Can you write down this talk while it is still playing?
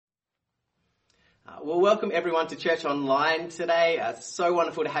Well, welcome everyone to Church Online today. It's so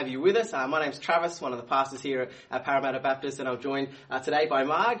wonderful to have you with us. My name's Travis, one of the pastors here at Parramatta Baptist, and I'm joined today by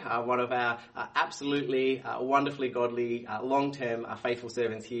Marg, one of our absolutely wonderfully godly, long-term faithful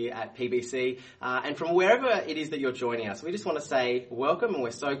servants here at PBC. And from wherever it is that you're joining us, we just want to say welcome, and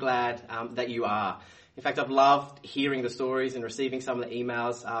we're so glad that you are. In fact, I've loved hearing the stories and receiving some of the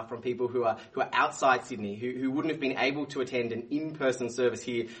emails from people who are outside Sydney, who wouldn't have been able to attend an in-person service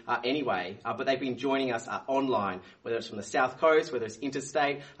here anyway, but they've been joining us online, whether it's from the South Coast, whether it's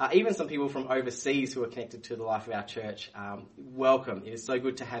interstate, even some people from overseas who are connected to the life of our church. Welcome. It is so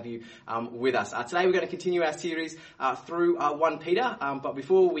good to have you with us. Today we're going to continue our series through 1 Peter, but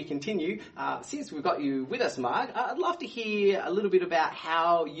before we continue, since we've got you with us, Marg, I'd love to hear a little bit about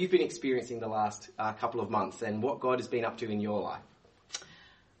how you've been experiencing the last couple of months and what God has been up to in your life.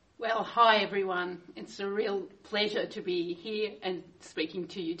 Well, hi everyone. It's a real pleasure to be here and speaking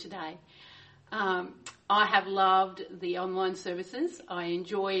to you today. I have loved the online services. I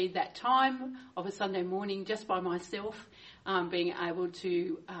enjoy that time of a Sunday morning just by myself, being able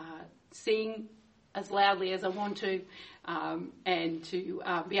to sing as loudly as I want to, and to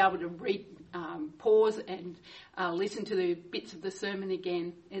be able to read, pause and listen to the bits of the sermon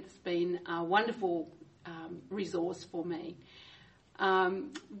again. It's been a wonderful resource for me.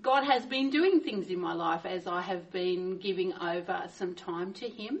 God has been doing things in my life as I have been giving over some time to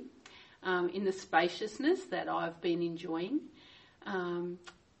Him in the spaciousness that I've been enjoying.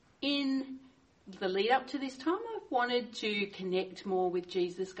 In the lead up to this time, I've wanted to connect more with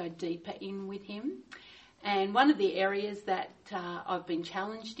Jesus, go deeper in with Him. And one of the areas that I've been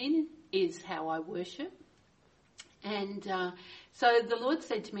challenged in is how I worship. And so the Lord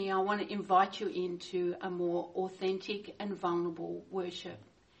said to me, I want to invite you into a more authentic and vulnerable worship.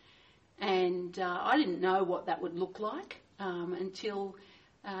 And I didn't know what that would look like until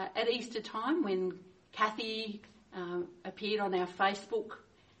at Easter time when Kathy appeared on our Facebook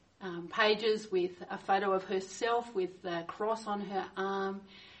pages with a photo of herself with a cross on her arm,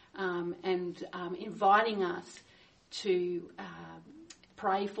 and inviting us to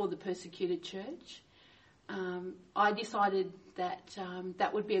pray for the persecuted church. I decided that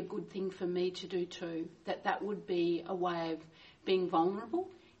that would be a good thing for me to do too, that would be a way of being vulnerable,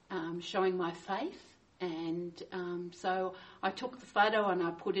 showing my faith. And so I took the photo and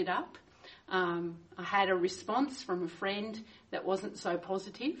I put it up. I had a response from a friend that wasn't so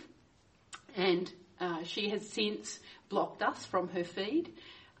positive, and she has since blocked us from her feed.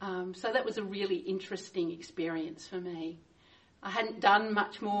 So that was a really interesting experience for me. I hadn't done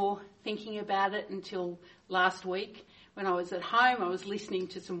much more thinking about it until last week when I was at home. I was listening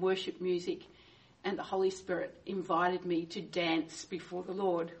to some worship music and the Holy Spirit invited me to dance before the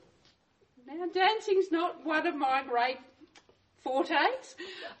Lord. Now, dancing's not one of my great fortes,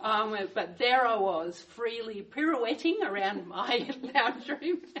 but there I was, freely pirouetting around my lounge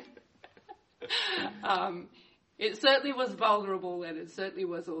room. It certainly was vulnerable and it certainly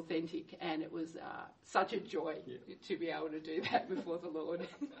was authentic, and it was such a joy to be able to do that before the Lord.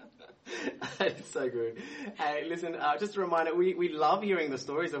 It's so good. Hey, listen, just a reminder, we love hearing the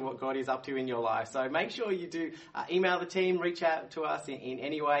stories of what God is up to in your life. So make sure you do email the team, reach out to us in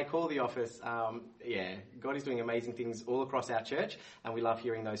any way, call the office. God is doing amazing things all across our church, and we love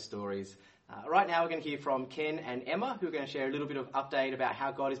hearing those stories. Right now we're going to hear from Ken and Emma, who are going to share a little bit of update about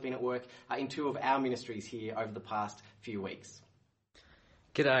how God has been at work in two of our ministries here over the past few weeks.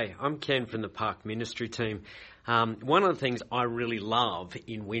 G'day, I'm Ken from the Park Ministry team. One of the things I really love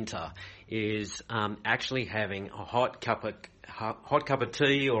in winter is actually having a hot cup of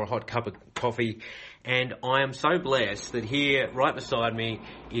tea or a hot cup of coffee. And I am so blessed that here, right beside me,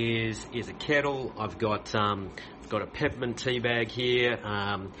 is a kettle. I've got a peppermint tea bag here.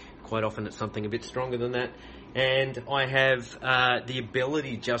 Quite often it's something a bit stronger than that. And I have the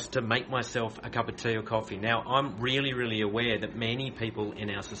ability just to make myself a cup of tea or coffee. Now, I'm really, really aware that many people in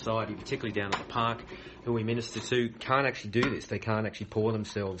our society, particularly down at the park, who we minister to, can't actually do this. They can't actually pour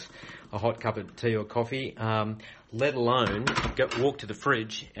themselves a hot cup of tea or coffee, let alone walk to the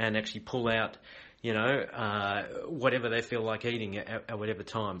fridge and actually pull out, whatever they feel like eating at whatever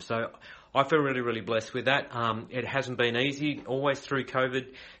time. So I feel really, really blessed with that. It hasn't been easy always through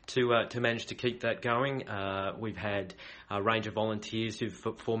COVID to manage to keep that going. We've had a range of volunteers who,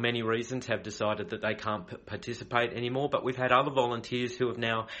 for many reasons, have decided that they can't participate anymore. But we've had other volunteers who have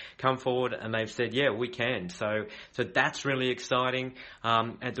now come forward and they've said, yeah, we can. So that's really exciting.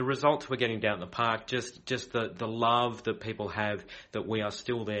 And the results we're getting down at the park, just the love that people have, that we are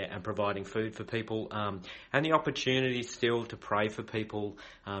still there and providing food for people, and the opportunity still to pray for people,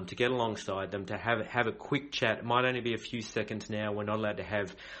 to get alongside alongside them, to have a quick chat. It might only be a few seconds now. We're not allowed to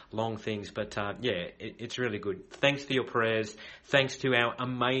have long things, but it's really good. Thanks for your prayers. Thanks to our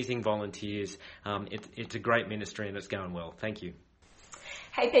amazing volunteers. It's a great ministry and it's going well. Thank you.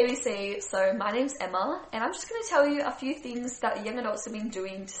 Hey PBC, so my name's Emma and I'm just going to tell you a few things that young adults have been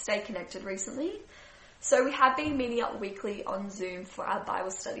doing to stay connected recently. So we have been meeting up weekly on Zoom for our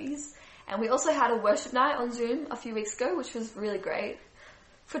Bible studies, and we also had a worship night on Zoom a few weeks ago, which was really great.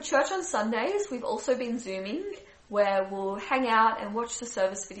 For church on Sundays, we've also been Zooming, where we'll hang out and watch the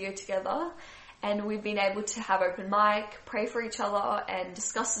service video together, and we've been able to have open mic, pray for each other and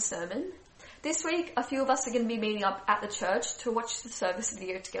discuss the sermon. This week, a few of us are going to be meeting up at the church to watch the service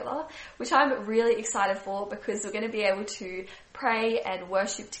video together, which I'm really excited for because we're going to be able to pray and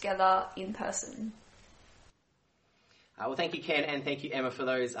worship together in person. Well, thank you, Ken, and thank you, Emma, for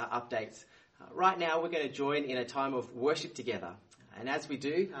those updates. Right now, we're going to join in a time of worship together. And as we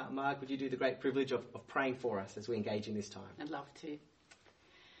do, Mark, would you do the great privilege of praying for us as we engage in this time? I'd love to.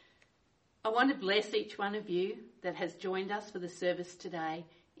 I want to bless each one of you that has joined us for the service today,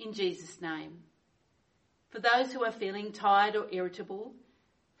 in Jesus' name. For those who are feeling tired or irritable,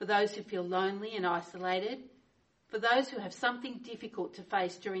 for those who feel lonely and isolated, for those who have something difficult to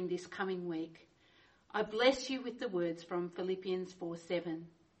face during this coming week, I bless you with the words from Philippians 4:7,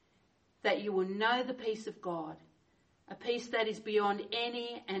 that you will know the peace of God, a peace that is beyond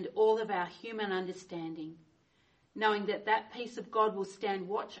any and all of our human understanding, knowing that that peace of God will stand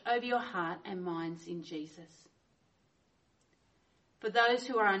watch over your heart and minds in Jesus. For those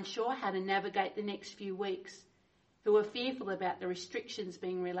who are unsure how to navigate the next few weeks, who are fearful about the restrictions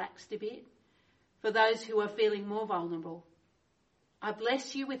being relaxed a bit, for those who are feeling more vulnerable, I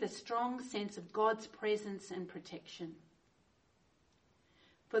bless you with a strong sense of God's presence and protection.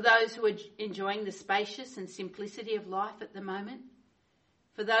 For those who are enjoying the spacious and simplicity of life at the moment,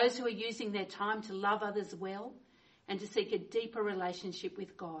 for those who are using their time to love others well and to seek a deeper relationship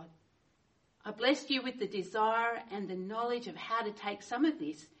with God, I bless you with the desire and the knowledge of how to take some of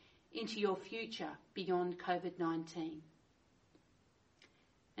this into your future beyond COVID-19.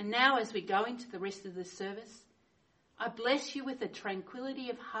 And now as we go into the rest of the service, I bless you with a tranquility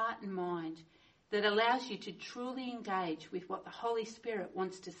of heart and mind that allows you to truly engage with what the Holy Spirit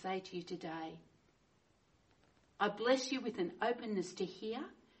wants to say to you today. I bless you with an openness to hear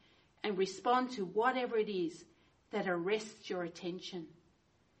and respond to whatever it is that arrests your attention,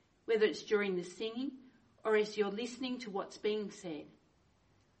 whether it's during the singing or as you're listening to what's being said.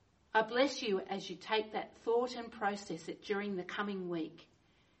 I bless you as you take that thought and process it during the coming week,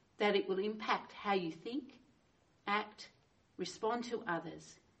 that it will impact how you think, act, respond to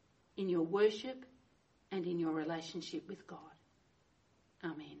others in your worship and in your relationship with God.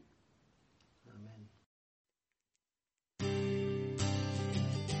 Amen.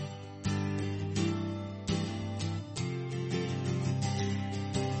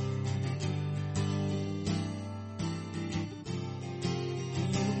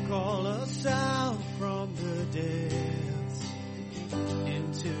 Call us out from the depths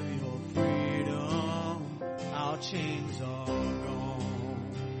into your freedom. Our chains are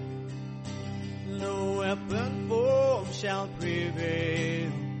gone. No weapon formed shall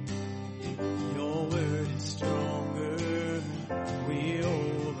prevail. Your word is stronger. We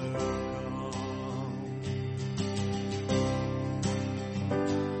overcome.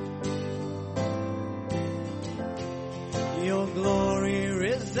 Your glory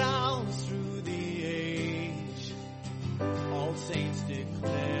resounds through the age, all saints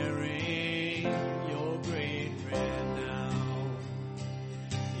declaring your great renown.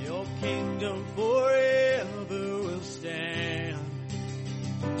 Your kingdom forever will stand.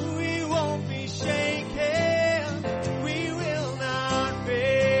 We won't be shaken, we will not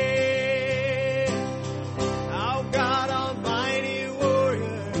fail. Our God, almighty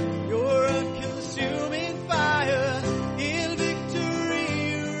warrior, you're a consuming fire. In victory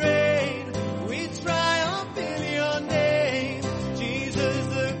you reign, we triumph in your name. Jesus,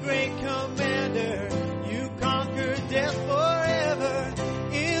 the great commander, you conquered death forever.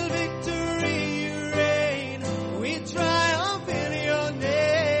 In victory you reign, we triumph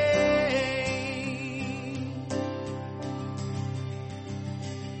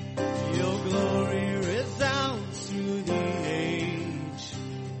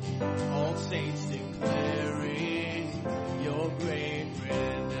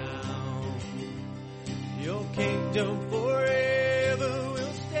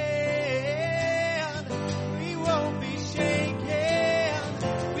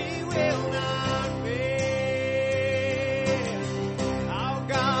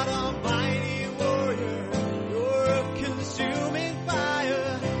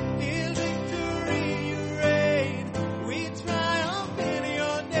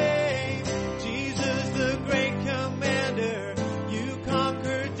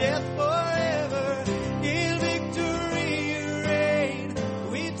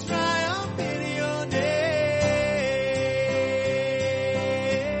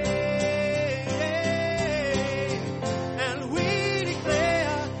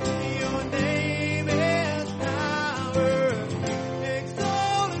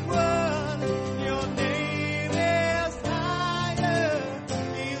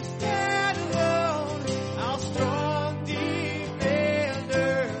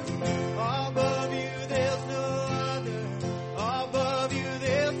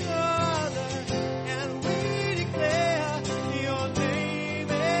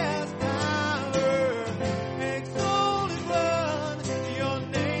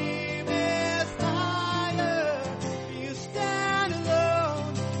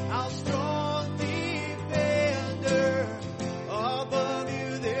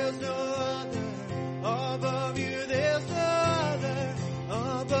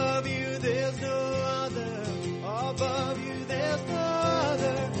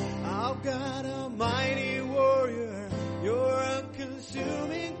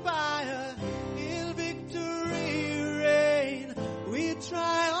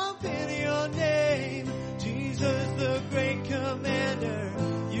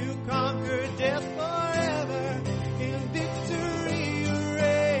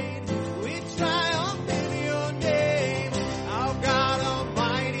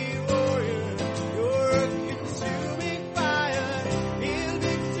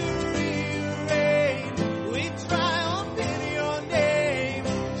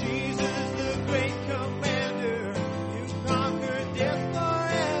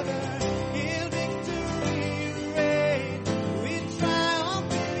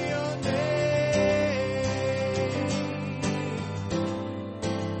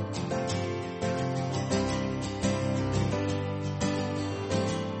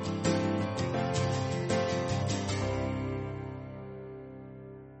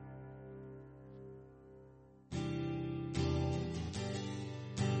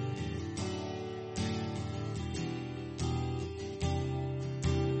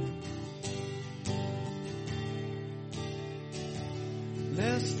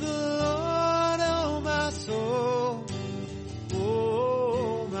Bless the Lord, oh my soul.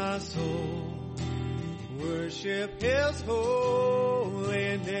 Oh, my soul. Worship His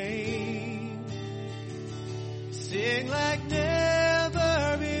holy name. Sing like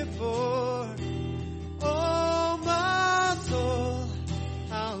never before. Oh, my soul,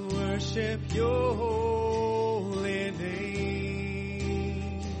 I'll worship your holy name.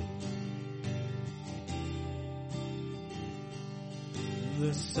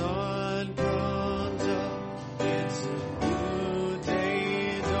 The sun comes up, it's a new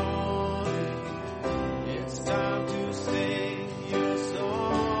day dawning. It's time to sing your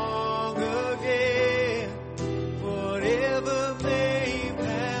song again. Whatever may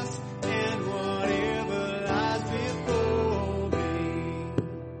pass and whatever lies before me,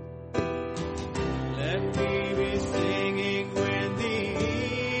 let me be singing when the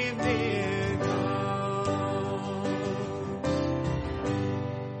evening comes.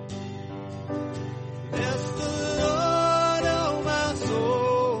 Bless the Lord, oh my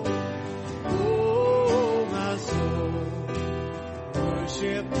soul. Oh, my soul.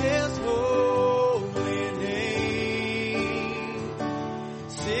 Worship His holy name.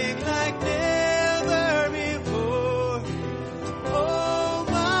 Sing like never before. Oh,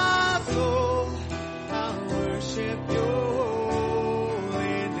 my soul, I'll worship your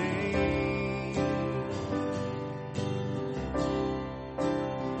holy name.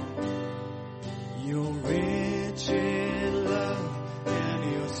 You're rich in love and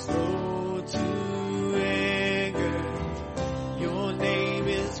you're slow to anger. Your name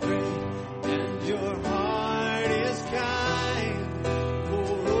is great and your heart is kind.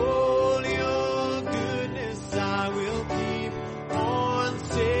 For all your goodness I will keep on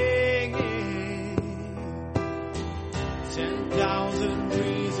singing. 10,000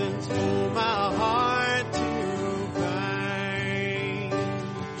 reasons for my heart to find.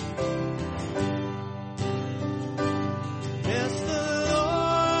 Bless the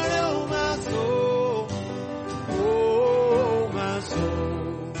Lord, oh my soul. Oh, my soul.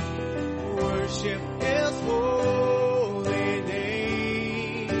 Worship His holy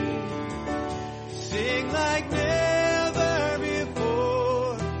name. Sing like never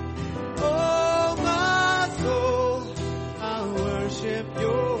before. Oh, my soul, I'll worship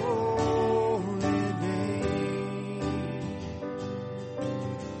your holy name.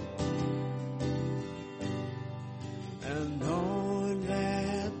 And on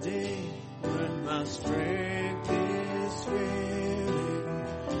that day when my strength is failing,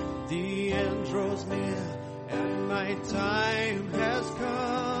 the end draws near and my time has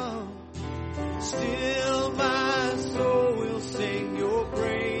come. Still my soul will sing your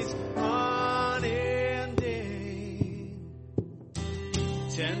praise unending.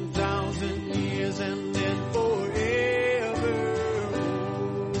 10,000 years and then forevermore.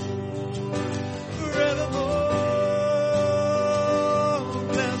 Forevermore.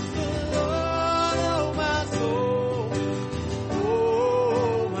 Bless the Lord, oh my soul.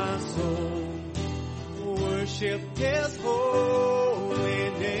 Oh, my soul. Worship His holy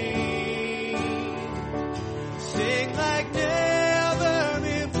name. Sing like never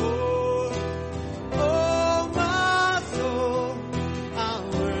before. Oh, my soul, I'll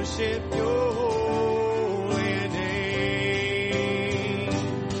worship your holy name.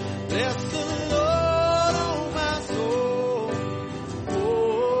 Bless the Lord, oh my soul.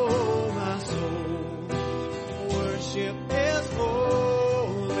 Oh, my soul. Worship His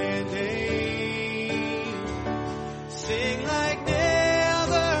holy name. Sing like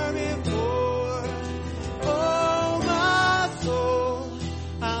never before. Oh, my soul,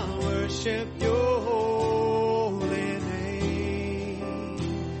 I'll worship your holy name.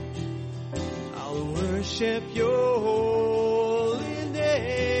 I'll worship your holy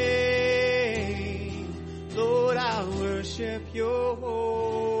name. Lord, I'll worship your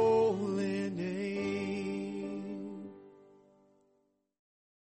holy name.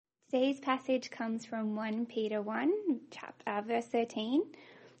 Today's passage comes from 1 Peter 1, verse 13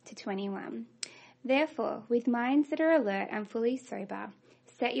 to 21. Therefore, with minds that are alert and fully sober,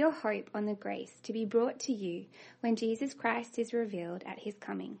 set your hope on the grace to be brought to you when Jesus Christ is revealed at His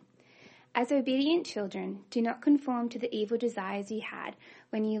coming. As obedient children, do not conform to the evil desires you had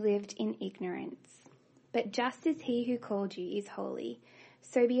when you lived in ignorance. But just as He who called you is holy,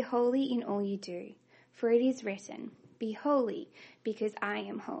 so be holy in all you do. For it is written, be holy, because I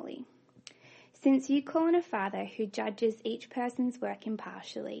am holy. Since you call on a Father who judges each person's work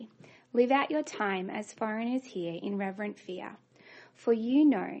impartially, live out your time as foreigners here in reverent fear. For you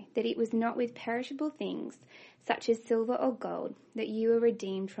know that it was not with perishable things, such as silver or gold, that you were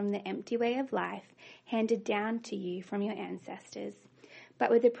redeemed from the empty way of life handed down to you from your ancestors, but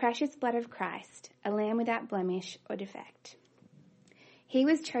with the precious blood of Christ, a lamb without blemish or defect. He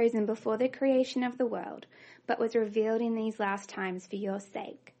was chosen before the creation of the world, but was revealed in these last times for your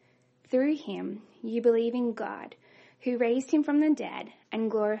sake. Through him, you believe in God, who raised him from the dead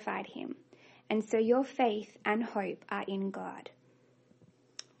and glorified him, and so your faith and hope are in God.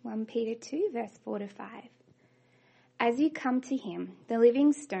 1 Peter 2, verse 4-5. As you come to him, the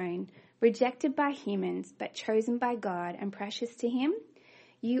living stone, rejected by humans but chosen by God and precious to him,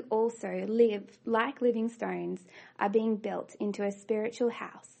 you also live like living stones, are being built into a spiritual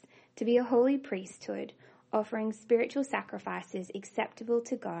house to be a holy priesthood, offering spiritual sacrifices acceptable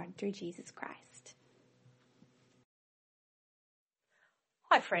to God through Jesus Christ.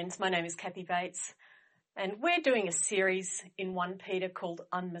 Hi friends, my name is Kathy Bates and we're doing a series in 1 Peter called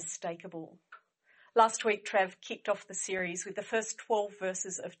Unmistakable. Last week Trav kicked off the series with the first 12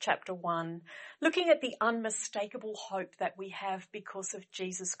 verses of chapter 1, looking at the unmistakable hope that we have because of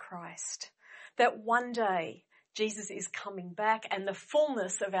Jesus Christ, that one day Jesus is coming back and the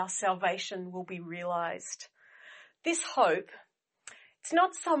fullness of our salvation will be realised. This hope, it's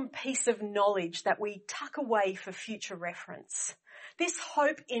not some piece of knowledge that we tuck away for future reference. This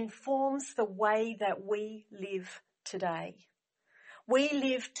hope informs the way that we live today. We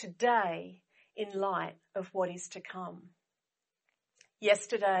live today in light of what is to come.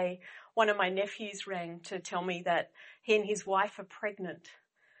 Yesterday, one of my nephews rang to tell me that he and his wife are pregnant.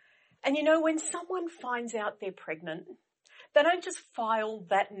 And you know, when someone finds out they're pregnant, they don't just file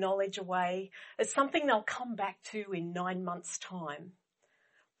that knowledge away as something they'll come back to in 9 months' time.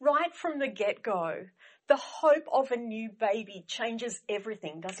 Right from the get-go, the hope of a new baby changes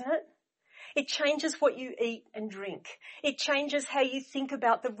everything, doesn't it? It changes what you eat and drink. It changes how you think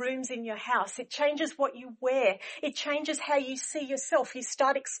about the rooms in your house. It changes what you wear. It changes how you see yourself. You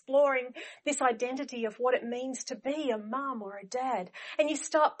start exploring this identity of what it means to be a mum or a dad. And you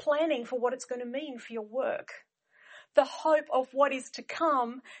start planning for what it's going to mean for your work. The hope of what is to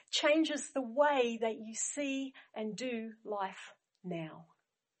come changes the way that you see and do life now.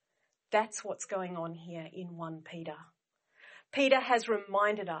 That's what's going on here in 1 Peter. Peter has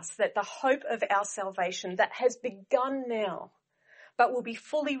reminded us that the hope of our salvation that has begun now, but will be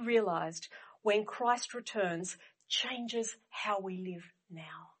fully realised when Christ returns, changes how we live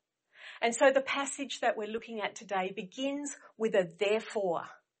now. And so the passage that we're looking at today begins with a therefore.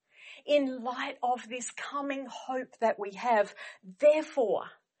 In light of this coming hope that we have, therefore,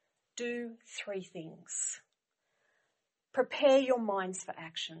 do 3 things. Prepare your minds for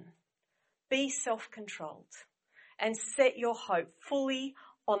action. Be self-controlled. And set your hope fully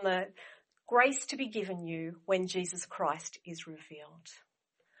on the grace to be given you when Jesus Christ is revealed.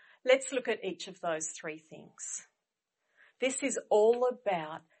 Let's look at each of those 3 things. This is all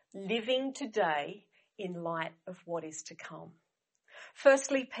about living today in light of what is to come.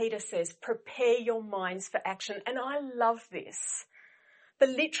 Firstly, Peter says, prepare your minds for action. And I love this. The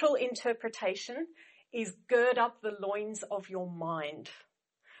literal interpretation is gird up the loins of your mind.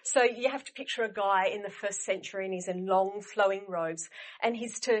 So you have to picture a guy in the 1st century and he's in long flowing robes and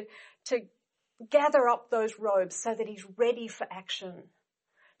he's to gather up those robes so that he's ready for action.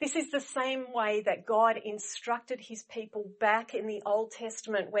 This is the same way that God instructed his people back in the Old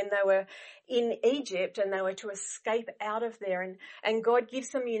Testament when they were in Egypt and they were to escape out of there. And God gives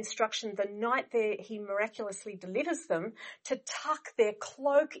them the instruction the night there he miraculously delivers them to tuck their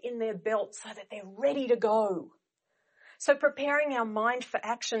cloak in their belt so that they're ready to go. So preparing our mind for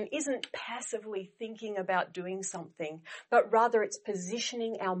action isn't passively thinking about doing something, but rather it's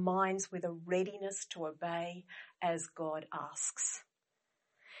positioning our minds with a readiness to obey as God asks.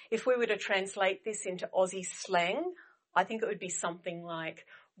 If we were to translate this into Aussie slang, I think it would be something like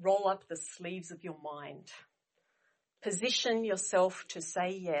roll up the sleeves of your mind. Position yourself to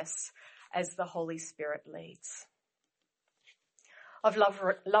say yes as the Holy Spirit leads. I've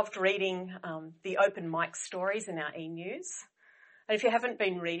loved reading the open mic stories in our e-news. And if you haven't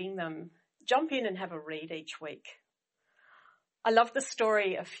been reading them, jump in and have a read each week. I loved the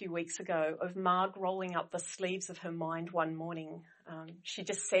story a few weeks ago of Marg rolling up the sleeves of her mind one morning. She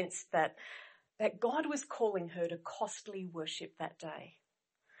just sensed that God was calling her to costly worship that day.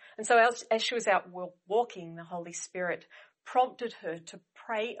 And so as she was out walking, the Holy Spirit prompted her to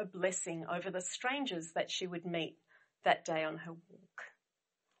pray a blessing over the strangers that she would meet that day on her walk.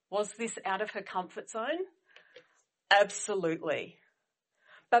 Was this out of her comfort zone? Absolutely.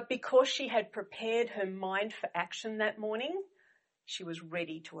 But because she had prepared her mind for action that morning, she was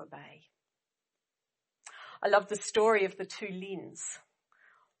ready to obey. I love the story of the 2 Lyns.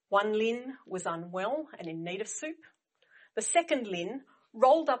 One Lyn was unwell and in need of soup. The second Lyn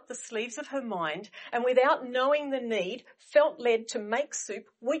rolled up the sleeves of her mind, and without knowing the need, felt led to make soup,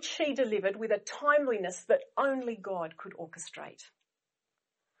 which she delivered with a timeliness that only God could orchestrate.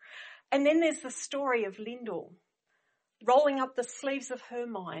 And then there's the story of Lyndall, rolling up the sleeves of her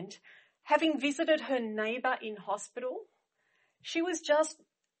mind, having visited her neighbour in hospital. She was just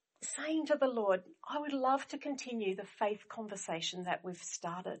saying to the Lord, I would love to continue the faith conversation that we've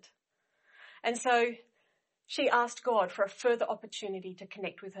started. And so she asked God for a further opportunity to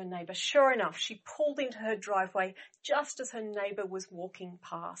connect with her neighbour. Sure enough, she pulled into her driveway just as her neighbour was walking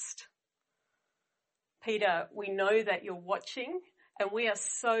past. Peter, we know that you're watching, and we are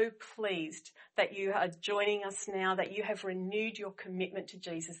so pleased that you are joining us now, that you have renewed your commitment to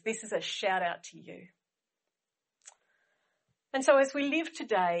Jesus. This is a shout out to you. And so as we live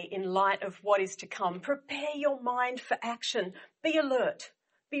today in light of what is to come, prepare your mind for action. Be alert.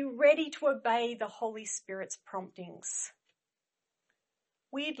 Be ready to obey the Holy Spirit's promptings.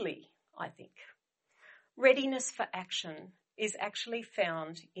 Weirdly, I think, readiness for action is actually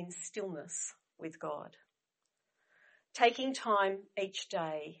found in stillness with God. Taking time each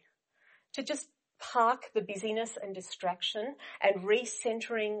day to just park the busyness and distraction and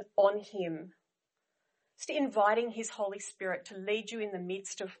recentering on Him. Just inviting His Holy Spirit to lead you in the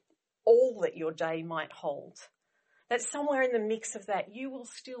midst of all that your day might hold. That somewhere in the mix of that, you will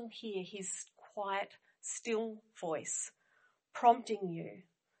still hear His quiet, still voice prompting you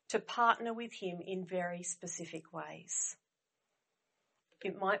to partner with Him in very specific ways.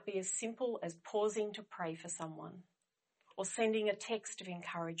 It might be as simple as pausing to pray for someone, or sending a text of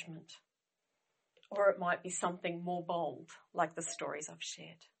encouragement. Or it might be something more bold, like the stories I've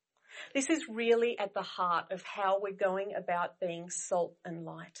shared. This is really at the heart of how we're going about being salt and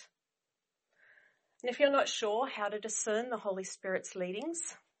light. And if you're not sure how to discern the Holy Spirit's leadings,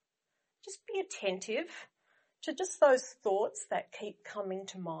 just be attentive to just those thoughts that keep coming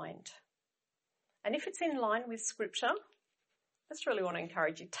to mind. And if it's in line with Scripture, I just really want to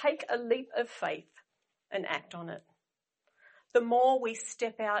encourage you, take a leap of faith and act on it. The more we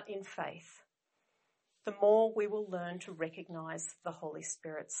step out in faith, the more we will learn to recognise the Holy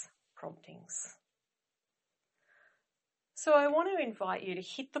Spirit's promptings. So I want to invite you to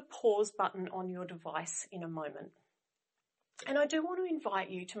hit the pause button on your device in a moment. And I do want to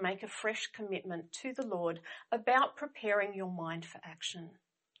invite you to make a fresh commitment to the Lord about preparing your mind for action.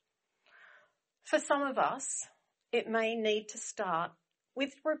 For some of us, it may need to start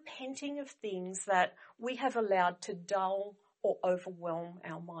with repenting of things that we have allowed to dull or overwhelm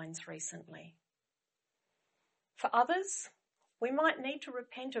our minds recently. For others, we might need to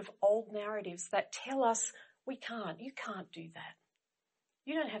repent of old narratives that tell us you can't do that.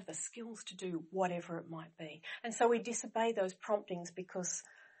 You don't have the skills to do whatever it might be. And so we disobey those promptings because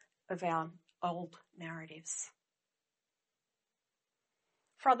of our old narratives.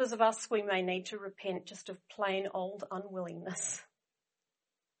 For others of us, we may need to repent just of plain old unwillingness.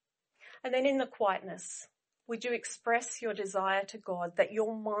 And then in the quietness, would you express your desire to God that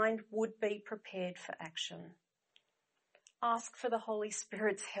your mind would be prepared for action? Ask for the Holy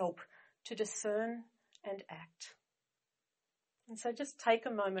Spirit's help to discern and act. And so just take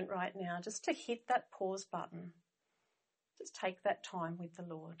a moment right now just to hit that pause button. Just take that time with the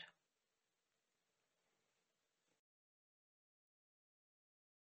Lord.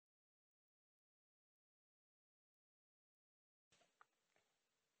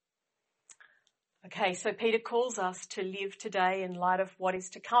 Okay, so Peter calls us to live today in light of what is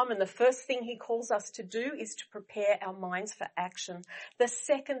to come. And the first thing he calls us to do is to prepare our minds for action. The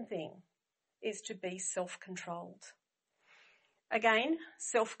second thing is to be self-controlled. Again,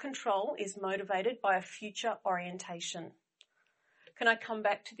 self-control is motivated by a future orientation. Can I come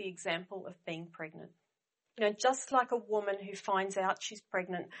back to the example of being pregnant? You know, just like a woman who finds out she's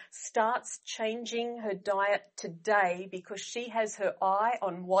pregnant starts changing her diet today because she has her eye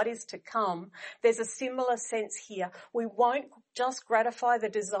on what is to come, there's a similar sense here. We won't just gratify the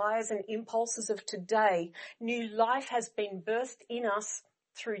desires and impulses of today. New life has been birthed in us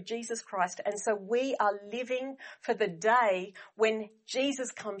through Jesus Christ, and so we are living for the day when Jesus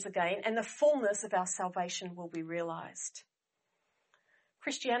comes again and the fullness of our salvation will be realised.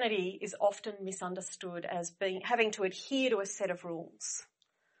 Christianity is often misunderstood as having to adhere to a set of rules.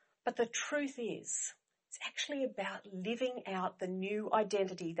 But the truth is, it's actually about living out the new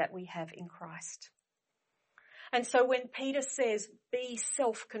identity that we have in Christ. And so when Peter says, be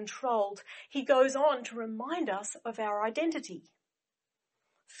self-controlled, he goes on to remind us of our identity.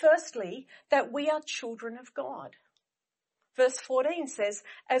 Firstly, that we are children of God. Verse 14 says,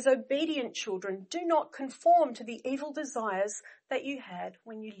 as obedient children, do not conform to the evil desires that you had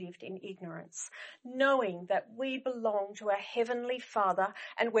when you lived in ignorance, knowing that we belong to a heavenly Father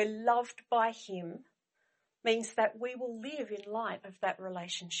and we're loved by him, means that we will live in light of that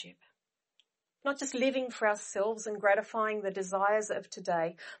relationship. Not just living for ourselves and gratifying the desires of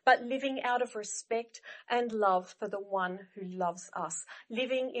today, but living out of respect and love for the one who loves us,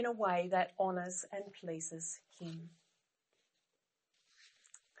 living in a way that honours and pleases him.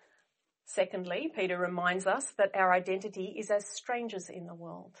 Secondly, Peter reminds us that our identity is as strangers in the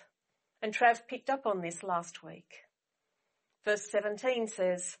world. And Trav picked up on this last week. Verse 17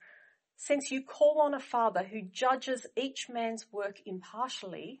 says, since you call on a Father who judges each man's work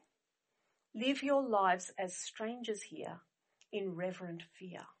impartially, live your lives as strangers here in reverent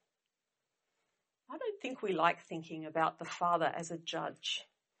fear. I don't think we like thinking about the Father as a judge.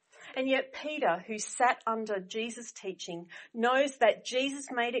 And yet Peter, who sat under Jesus' teaching, knows that Jesus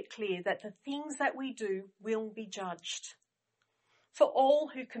made it clear that the things that we do will be judged. For all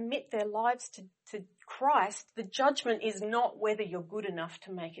who commit their lives to Christ, the judgment is not whether you're good enough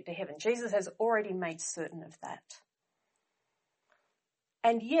to make it to heaven. Jesus has already made certain of that.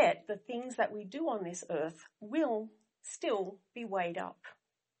 And yet the things that we do on this earth will still be weighed up.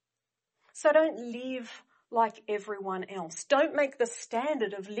 So don't live like everyone else. Don't make the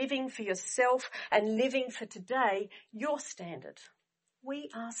standard of living for yourself and living for today your standard. We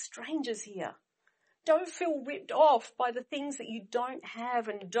are strangers here. Don't feel ripped off by the things that you don't have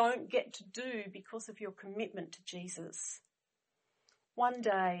and don't get to do because of your commitment to Jesus. One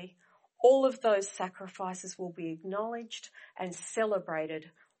day, all of those sacrifices will be acknowledged and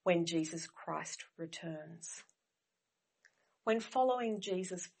celebrated when Jesus Christ returns. When following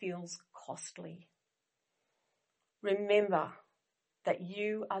Jesus feels costly, remember that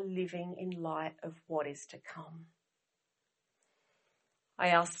you are living in light of what is to come. I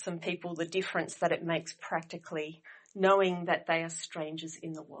asked some people the difference that it makes practically, knowing that they are strangers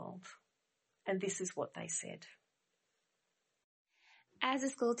in the world. And this is what they said. As a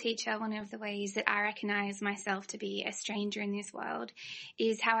school teacher, one of the ways that I recognise myself to be a stranger in this world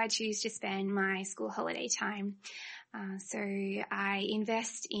is how I choose to spend my school holiday time. So I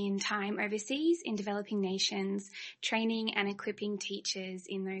invest in time overseas in developing nations, training and equipping teachers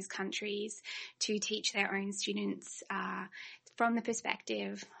in those countries to teach their own students from the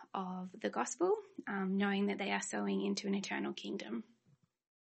perspective of the gospel, knowing that they are sowing into an eternal kingdom.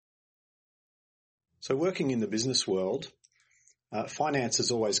 So working in the business world, finance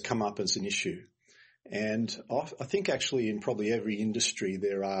has always come up as an issue. And I think actually in probably every industry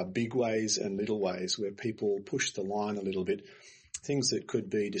there are big ways and little ways where people push the line a little bit, things that could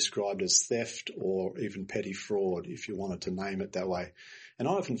be described as theft or even petty fraud, if you wanted to name it that way. And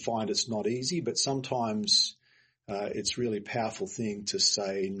I often find it's not easy, but sometimes it's a really powerful thing to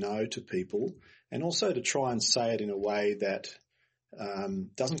say no to people and also to try and say it in a way that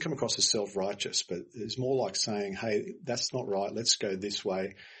doesn't come across as self-righteous, but is more like saying, hey, that's not right, let's go this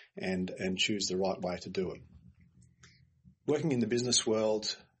way and choose the right way to do it. Working in the business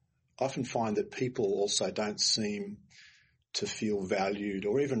world, I often find that people also don't seem to feel valued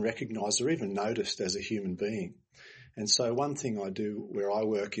or even recognised or even noticed as a human being. And so one thing I do where I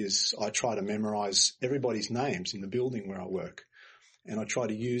work is I try to memorise everybody's names in the building where I work. And I try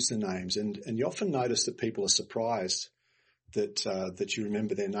to use the names. And you often notice that people are surprised that you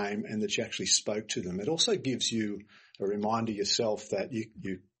remember their name and that you actually spoke to them. It also gives you a reminder yourself that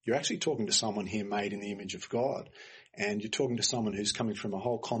you're actually talking to someone here made in the image of God, and you're talking to someone who's coming from a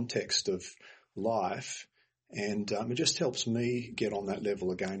whole context of life, and it just helps me get on that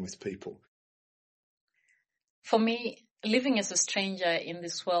level again with people. For me, living as a stranger in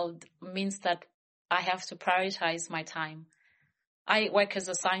this world means that I have to prioritize my time. I work as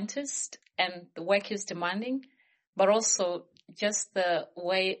a scientist and the work is demanding, but also just the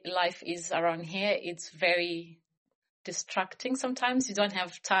way life is around here, it's very distracting sometimes. You don't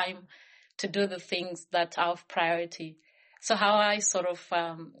have time to do the things that are of priority. So how I sort of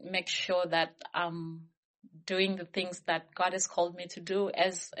make sure that I'm doing the things that God has called me to do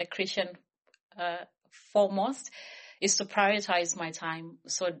as a Christian foremost is to prioritize my time.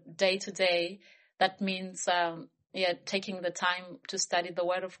 So day to day, that means taking the time to study the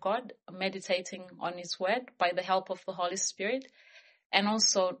Word of God, meditating on His Word by the help of the Holy Spirit, and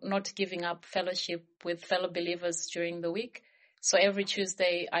also not giving up fellowship with fellow believers during the week. So every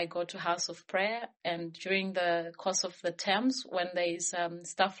Tuesday I go to House of Prayer, and during the course of the terms, when there is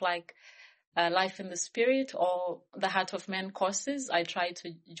stuff like Life in the Spirit or the Heart of Man courses, I try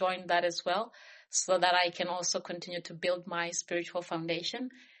to join that as well so that I can also continue to build my spiritual foundation.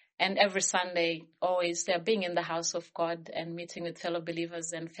 And every Sunday, always being in the house of God and meeting with fellow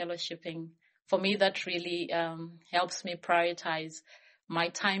believers and fellowshipping. For me, that really helps me prioritize my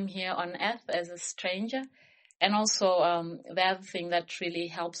time here on earth as a stranger. And also the other thing that really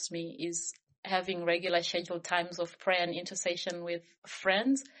helps me is having regular scheduled times of prayer and intercession with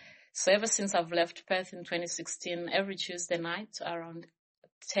friends. So ever since I've left Perth in 2016, every Tuesday night around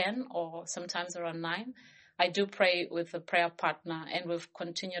 10 or sometimes around 9, I do pray with a prayer partner, and we've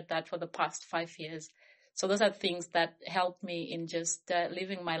continued that for the past 5 years. So those are things that help me in just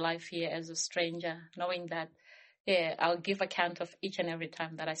living my life here as a stranger, knowing that I'll give account of each and every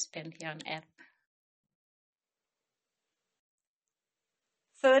time that I spend here on earth.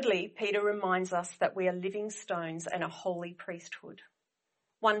 Thirdly, Peter reminds us that we are living stones and a holy priesthood.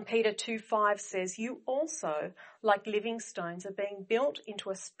 1 Peter 2:5 says, "You also, like living stones, are being built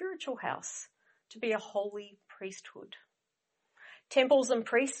into a spiritual house to be a holy priesthood." Temples and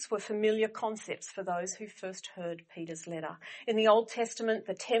priests were familiar concepts for those who first heard Peter's letter. In the Old Testament,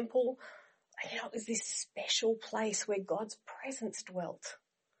 the temple, was this special place where God's presence dwelt.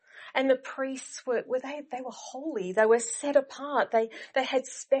 And the priests were holy. They were set apart. They had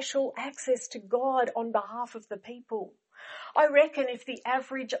special access to God on behalf of the people. I reckon if the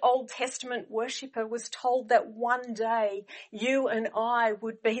average Old Testament worshipper was told that one day you and I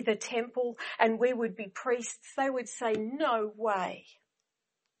would be the temple and we would be priests, they would say, no way.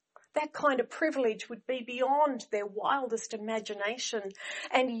 That kind of privilege would be beyond their wildest imagination.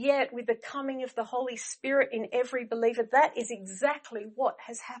 And yet, with the coming of the Holy Spirit in every believer, that is exactly what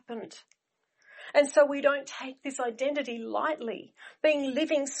has happened. And so we don't take this identity lightly. Being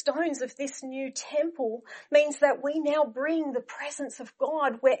living stones of this new temple means that we now bring the presence of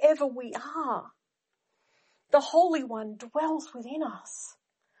God wherever we are. The Holy One dwells within us.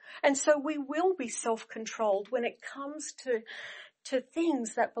 And so we will be self-controlled when it comes to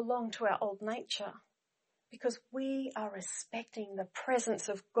things that belong to our old nature, because we are respecting the presence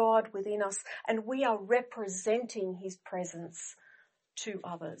of God within us and we are representing his presence to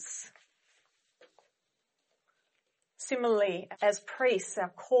others. Similarly, as priests, our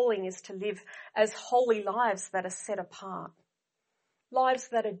calling is to live as holy lives that are set apart, lives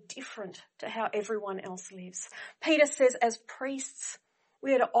that are different to how everyone else lives. Peter says as priests,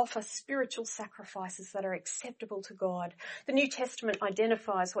 we are to offer spiritual sacrifices that are acceptable to God. The New Testament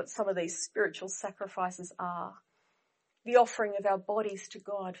identifies what some of these spiritual sacrifices are. The offering of our bodies to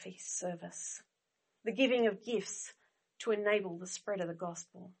God for his service. The giving of gifts to enable the spread of the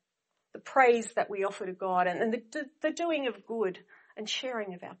gospel. The praise that we offer to God and the doing of good and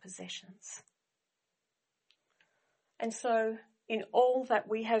sharing of our possessions. And so, in all that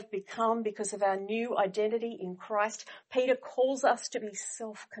we have become because of our new identity in Christ, Peter calls us to be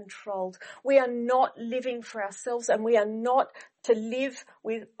self-controlled. We are not living for ourselves and we are not to live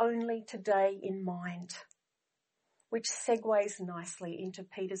with only today in mind, which segues nicely into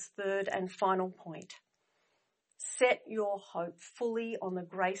Peter's third and final point. Set your hope fully on the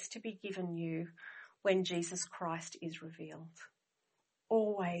grace to be given you when Jesus Christ is revealed.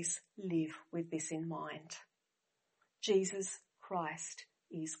 Always live with this in mind. Jesus Christ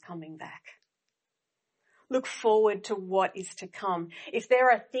is coming back. Look forward to what is to come. If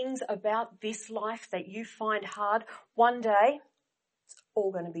there are things about this life that you find hard, one day it's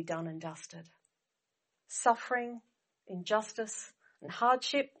all going to be done and dusted. Suffering, injustice, and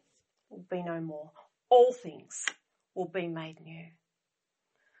hardship will be no more. All things will be made new.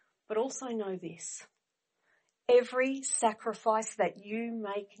 But also know this. Every sacrifice that you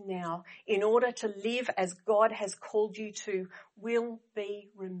make now in order to live as God has called you to will be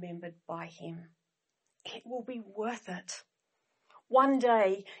remembered by him. It will be worth it. One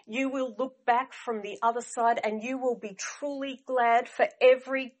day you will look back from the other side and you will be truly glad for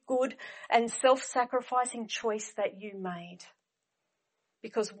every good and self-sacrificing choice that you made.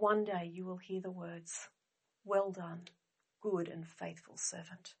 Because one day you will hear the words, "Well done, good and faithful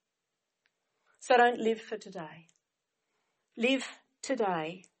servant." So don't live for today. Live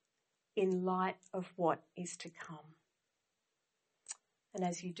today in light of what is to come. And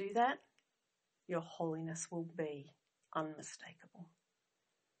as you do that, your holiness will be unmistakable.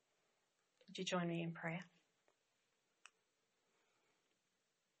 Would you join me in prayer?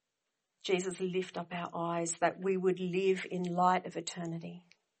 Jesus, lift up our eyes that we would live in light of eternity.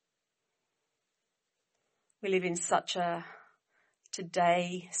 We live in such a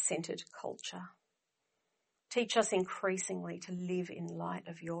today-centered culture. Teach us increasingly to live in light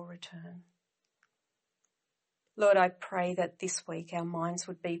of your return. Lord, I pray that this week our minds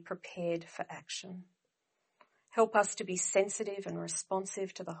would be prepared for action. Help us to be sensitive and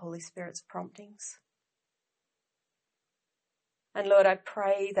responsive to the Holy Spirit's promptings. And Lord, I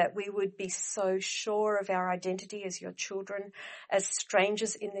pray that we would be so sure of our identity as your children, as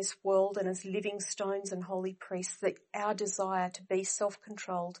strangers in this world and as living stones and holy priests, that our desire to be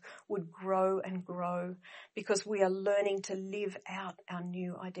self-controlled would grow and grow because we are learning to live out our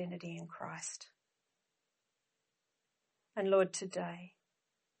new identity in Christ. And Lord, today,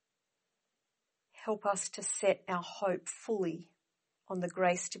 help us to set our hope fully on the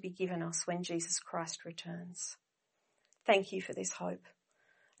grace to be given us when Jesus Christ returns. Thank you for this hope,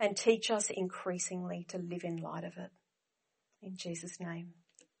 and teach us increasingly to live in light of it. In Jesus' name,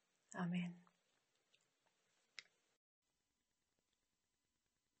 amen.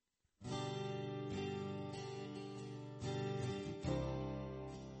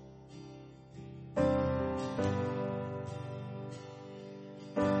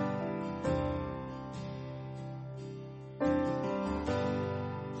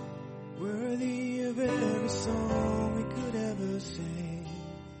 Worthy of every song we could ever sing,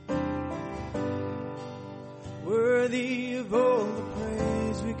 worthy of all the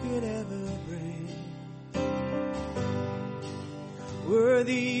praise we could ever bring,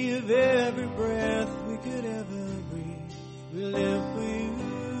 worthy of every breath we could ever breathe. We live for you.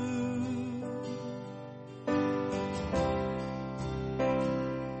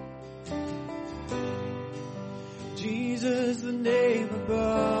 Jesus, the name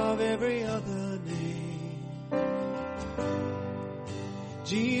above every other name.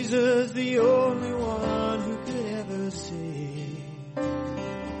 Jesus, the only one who could ever save.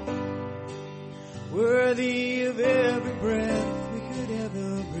 Worthy of every breath we could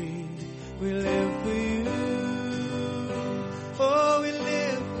ever breathe. We live for you. Oh, we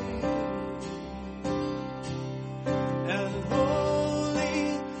live for you. And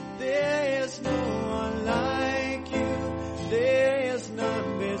holy, there is no one like you. There is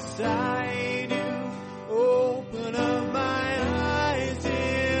none beside you. Open up my eyes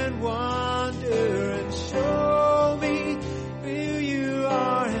in wonder and show me who you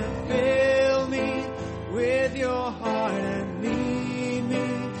are, and fill me with your heart and lead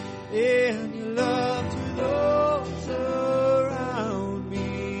me in your love to those around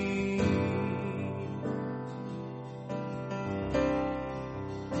me.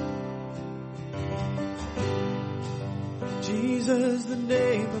 Jesus, the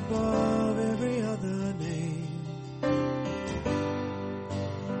name above every other name.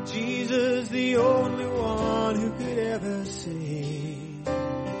 Jesus, the only one who could ever save.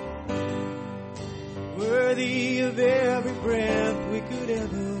 Worthy of every breath we could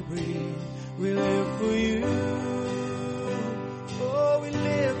ever breathe. We live for you. Oh, we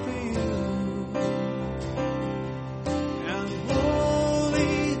live for you. And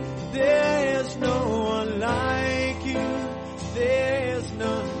holy, there is no one like you. There is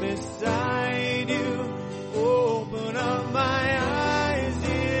none beside you. Open up my eyes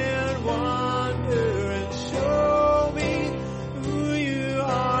in wonder and show me who you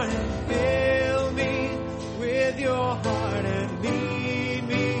are, and fill me with your heart and lead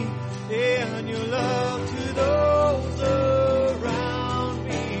me in your love to those around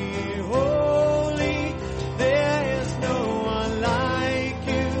me. Holy, there is no one like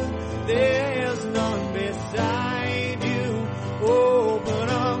you. There is none beside you. Open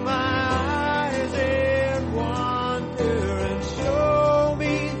up my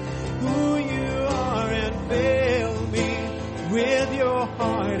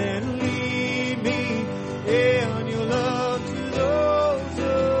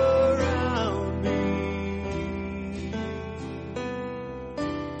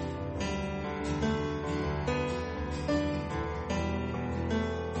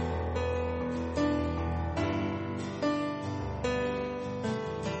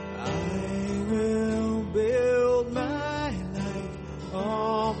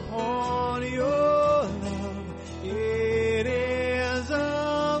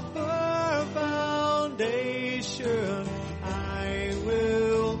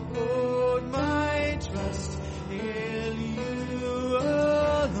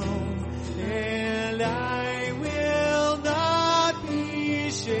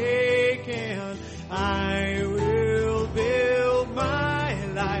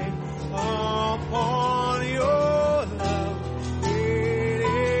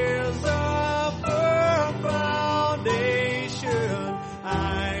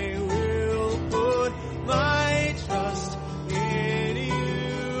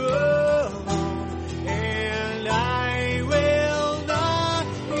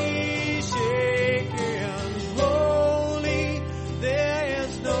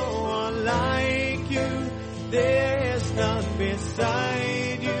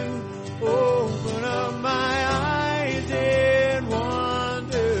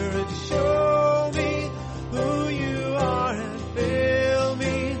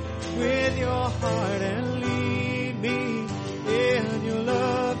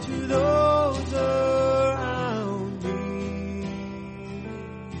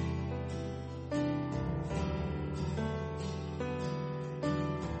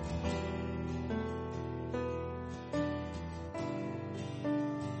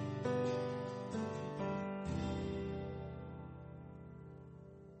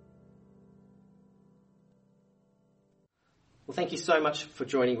Well, thank you so much for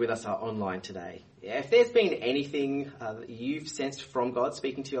joining with us online today. If there's been anything that you've sensed from God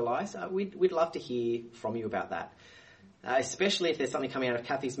speaking to your lives, we'd love to hear from you about that. Especially if there's something coming out of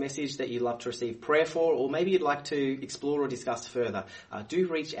Kathy's message that you'd love to receive prayer for, or maybe you'd like to explore or discuss further, do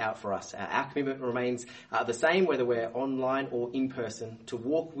reach out for us. Our commitment remains the same, whether we're online or in person, to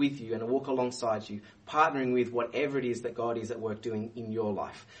walk with you and to walk alongside you, partnering with whatever it is that God is at work doing in your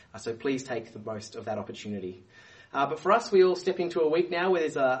life. So please take the most of that opportunity. But for us, we all step into a week now where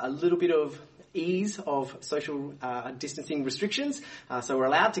there's a little bit of ease of social distancing restrictions. So we're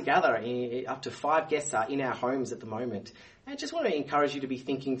allowed to gather up to 5 guests in our homes at the moment. And I just want to encourage you to be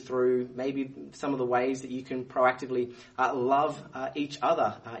thinking through maybe some of the ways that you can proactively love each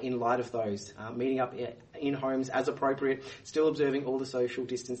other in light of those. Meeting up in homes as appropriate, still observing all the social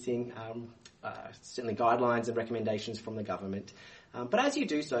distancing, certainly guidelines and recommendations from the government. But as you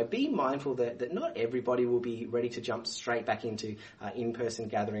do so, be mindful that not everybody will be ready to jump straight back into in-person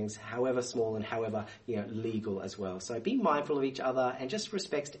gatherings, however small and however legal as well. So be mindful of each other and just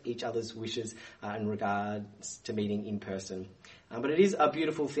respect each other's wishes in regards to meeting in person. But it is a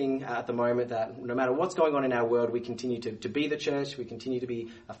beautiful thing at the moment that no matter what's going on in our world, we continue to be the church, we continue to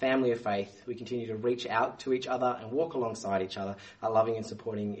be a family of faith, we continue to reach out to each other and walk alongside each other, loving and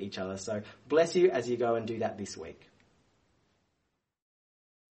supporting each other. So bless you as you go and do that this week.